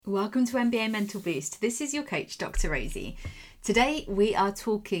Welcome to MBA Mental Boost. This is your coach, Dr. Rosie. Today we are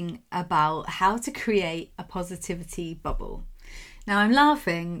talking about how to create a positivity bubble. Now I'm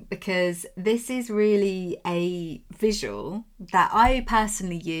laughing because this is really a visual that I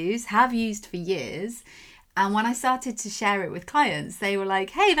personally have used for years. And when I started to share it with clients, they were like,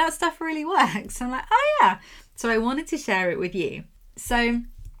 hey, that stuff really works. I'm like, oh yeah. So I wanted to share it with you. So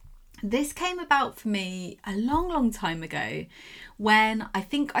this came about for me a long time ago when I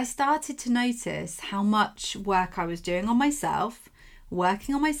think I started to notice how much work I was doing on myself,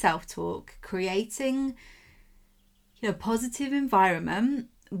 working on my self-talk, creating a positive environment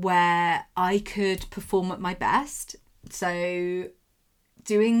where I could perform at my best. So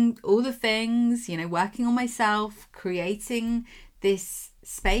doing all the things, working on myself, creating this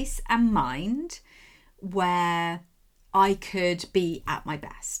space and mind where I could be at my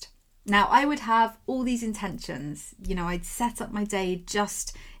best. Now, I would have all these intentions. I'd set up my day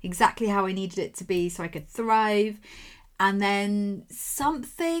just exactly how I needed it to be so I could thrive. And then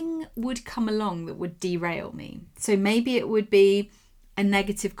something would come along that would derail me. So maybe it would be a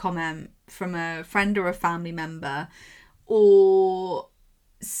negative comment from a friend or a family member, or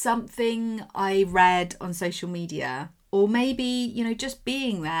something I read on social media, or maybe, just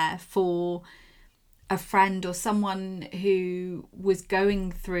being there for a friend or someone who was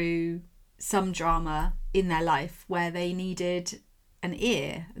going through some drama in their life where they needed an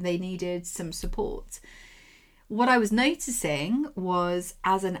ear, they needed some support. What I was noticing was,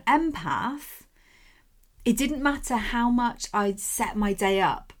 as an empath, it didn't matter how much I'd set my day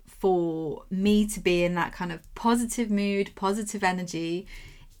up for me to be in that kind of positive mood, positive energy.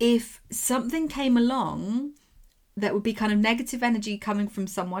 If something came along that would be kind of negative energy coming from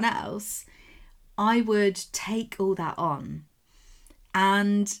someone else, I would take all that on,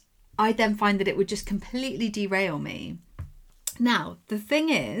 and I then find that it would just completely derail me. Now, the thing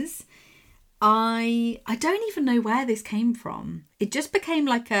is, I don't even know where this came from. It just became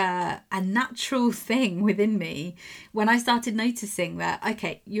like a natural thing within me when I started noticing that,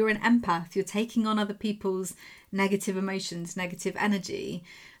 okay, you're an empath, you're taking on other people's negative emotions, negative energy,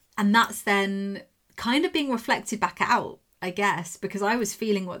 and that's then kind of being reflected back out, I guess, because I was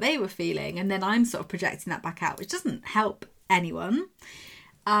feeling what they were feeling, and then I'm sort of projecting that back out, which doesn't help anyone.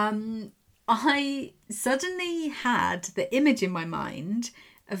 I suddenly had the image in my mind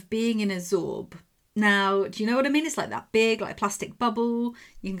of being in a Zorb. Now, do you know what I mean? It's like that big, like plastic bubble.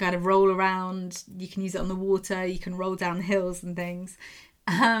 You can kind of roll around. You can use it on the water. You can roll down hills and things.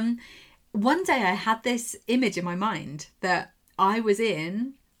 One day I had this image in my mind that I was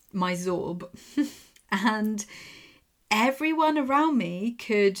in my Zorb and everyone around me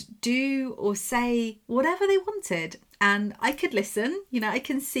could do or say whatever they wanted. And I could listen, I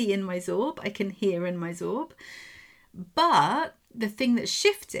can see in my Zorb, I can hear in my Zorb. But the thing that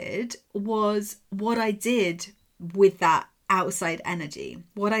shifted was what I did with that outside energy,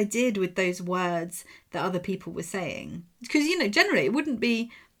 what I did with those words that other people were saying. Because, generally it wouldn't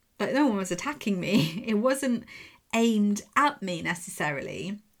be like no one was attacking me. It wasn't aimed at me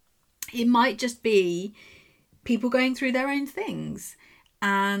necessarily. It might just be people going through their own things,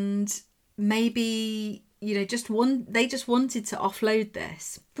 and maybe they just wanted to offload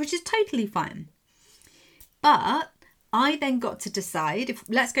this, which is totally fine. But I then got to decide,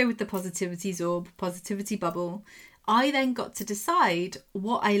 let's go with the positivity Zorb, positivity bubble. I then got to decide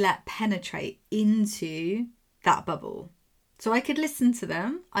what I let penetrate into that bubble. So I could listen to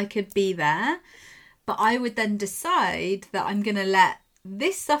them, I could be there, but I would then decide that I'm going to let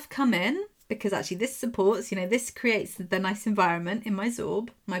this stuff come in, because actually this supports, this creates the nice environment in my Zorb,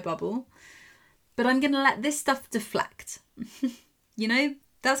 my bubble. But I'm going to let this stuff deflect.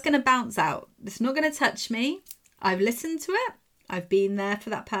 That's going to bounce out. It's not going to touch me. I've listened to it. I've been there for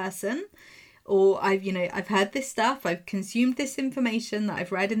that person. Or I've heard this stuff. I've consumed this information that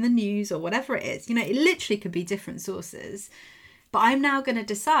I've read in the news or whatever it is. It literally could be different sources. But I'm now going to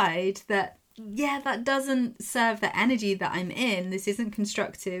decide that, that doesn't serve the energy that I'm in. This isn't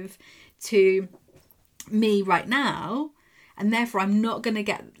constructive to me right now, and therefore I'm not going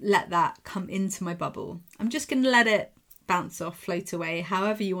to let that come into my bubble. I'm just going to let it bounce off, float away,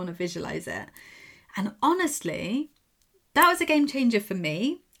 however you want to visualize it. And honestly, that was a game changer for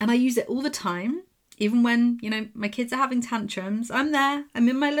me, and I use it all the time. Even when my kids are having tantrums, I'm there, I'm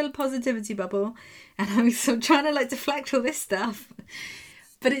in my little positivity bubble, and I'm sort of trying to deflect all this stuff.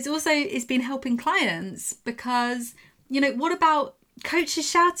 But it's been helping clients, because what about coaches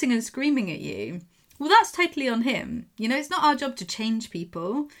shouting and screaming at you? Well, that's totally on him. It's not our job to change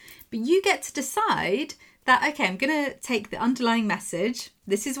people, but you get to decide that, okay, I'm going to take the underlying message.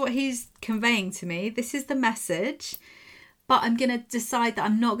 This is what he's conveying to me. This is the message. but I'm going to decide that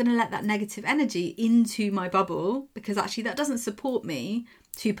I'm not going to let that negative energy into my bubble, because actually that doesn't support me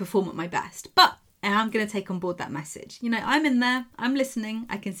to perform at my best. But I'm going to take on board that message. You know, I'm in there, I'm listening,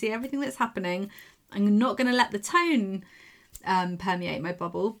 I can see everything that's happening. I'm not going to let the tone permeate my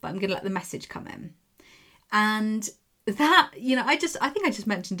bubble, but I'm going to let the message come in. And that, you know, I think I just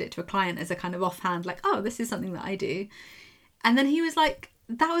mentioned it to a client as a kind of offhand, like, oh, this is something that I do. And then he was like,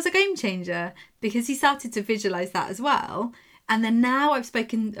 that was a game changer, because he started to visualize that as well. And then now I've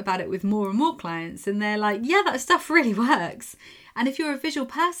spoken about it with more and more clients, and they're like, yeah, that stuff really works. And if you're a visual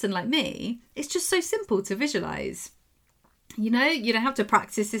person like me, it's just so simple to visualize. You know, you don't have to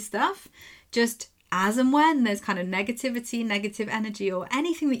practice this stuff. Just as and when there's kind of negativity, negative energy, or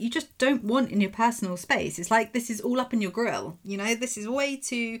anything that you just don't want in your personal space, it's like this is all up in your grill. You know, this is way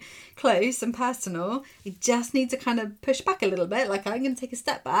too close and personal. You just need to kind of push back a little bit, like I'm going to take a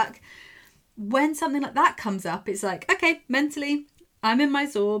step back. When something like that comes up, it's like, okay, mentally, I'm in my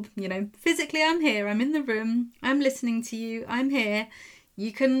Zorb, you know, physically I'm here, I'm in the room, I'm listening to you, I'm here.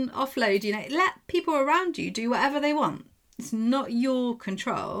 You can offload, you know, let people around you do whatever they want. It's not your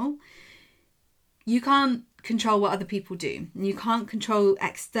control. You can't control what other people do. You can't control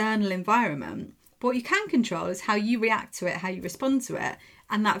external environment. But what you can control is how you react to it, how you respond to it.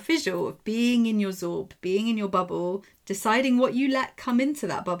 And that visual of being in your Zorb, being in your bubble, deciding what you let come into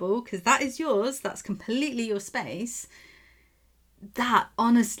that bubble, because that is yours, that's completely your space. That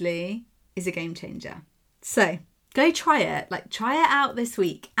honestly is a game changer. So go try it, try it out this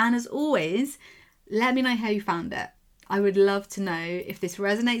week. And as always, let me know how you found it. I would love to know if this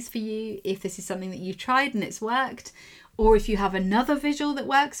resonates for you, if this is something that you've tried and it's worked, or if you have another visual that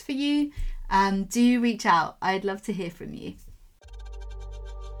works for you. Do reach out. I'd love to hear from you.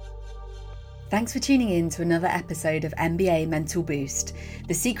 Thanks for tuning in to another episode of MBA Mental Boost,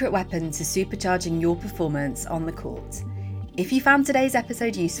 the secret weapon to supercharging your performance on the court. If you found today's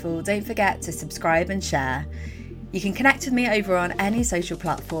episode useful, don't forget to subscribe and share. You can connect with me over on any social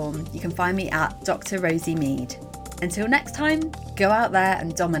platform. You can find me at Dr. Rosie Mead. Until next time, go out there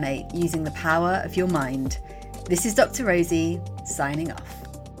and dominate using the power of your mind. This is Dr. Rosie, signing off.